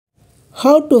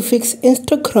How to fix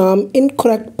Instagram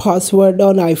incorrect password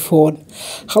on iPhone.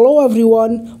 Hello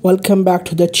everyone, welcome back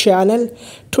to the channel.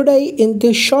 Today in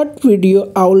this short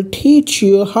video I will teach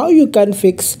you how you can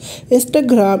fix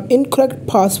Instagram incorrect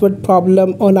password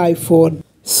problem on iPhone.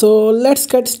 So let's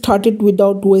get started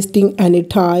without wasting any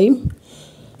time.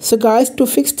 So guys, to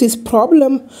fix this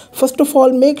problem, first of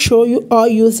all make sure you are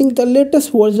using the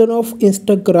latest version of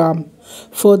Instagram.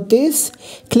 For this,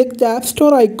 click the App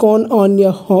Store icon on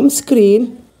your home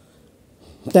screen.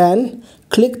 Then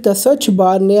click the search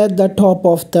bar near the top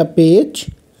of the page.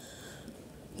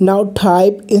 Now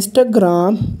type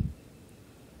Instagram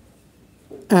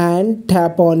and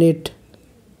tap on it.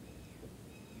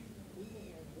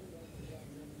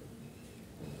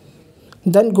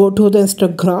 Then go to the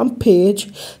Instagram page.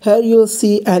 Here you'll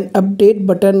see an update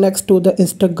button next to the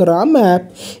Instagram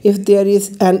app. If there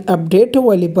is an update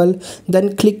available,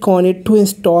 then click on it to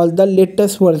install the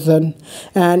latest version.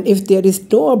 And if there is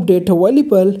no update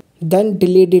available, then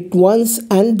delete it once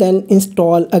and then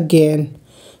install again.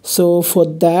 So for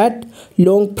that,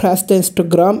 long press the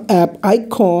Instagram app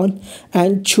icon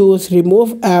and choose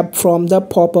remove app from the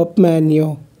pop-up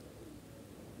menu.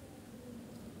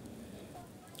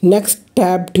 Next,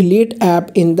 tap delete app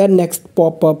in the next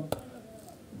pop-up.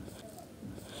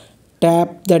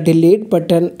 Tap the delete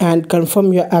button and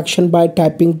confirm your action by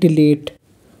typing delete.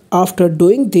 After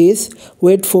doing this,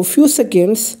 wait for few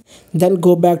seconds, then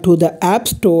go back to the App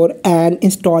Store and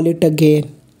install it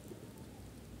again.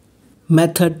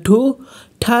 Method 2.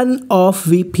 Turn off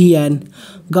VPN.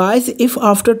 Guys, if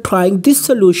after trying this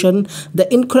solution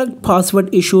the incorrect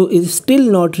password issue is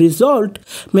still not resolved,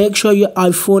 make sure your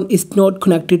iPhone is not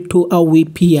connected to a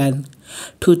VPN.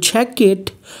 To check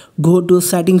it, go to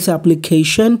Settings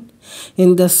application.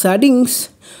 In the settings,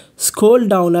 scroll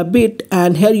down a bit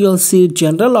and here you'll see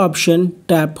General option.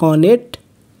 Tap on it.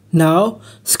 Now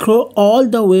scroll all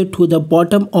the way to the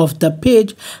bottom of the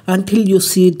page until you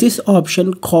see this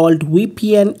option called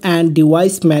VPN and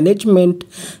Device Management.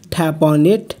 Tap on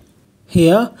it.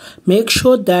 Here, make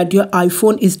sure that your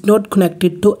iPhone is not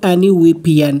connected to any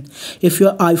VPN. If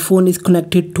your iPhone is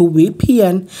connected to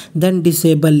VPN, then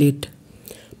disable it.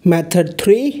 Method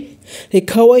 3.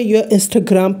 Recover your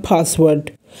Instagram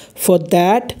password. For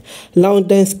that, launch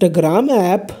the Instagram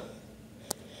app.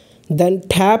 Then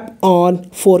tap on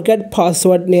Forget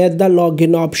Password near the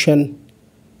login option.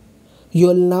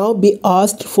 You'll now be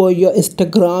asked for your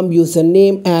Instagram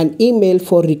username and email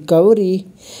for recovery.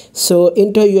 So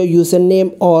enter your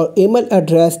username or email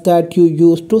address that you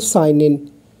used to sign in.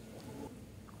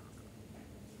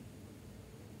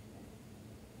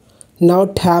 Now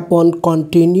tap on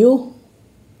Continue.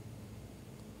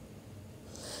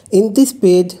 In this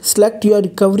page, select your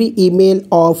recovery email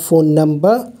or phone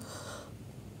number.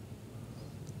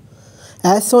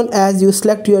 As soon as you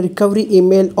select your recovery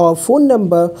email or phone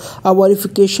number, a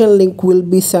verification link will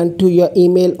be sent to your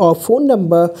email or phone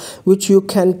number, which you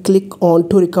can click on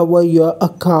to recover your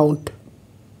account.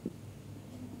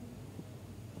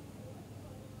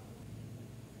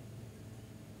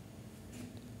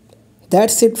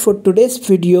 That's it for today's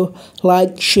video.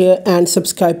 Like, share and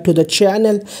subscribe to the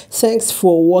channel. Thanks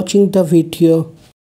for watching the video.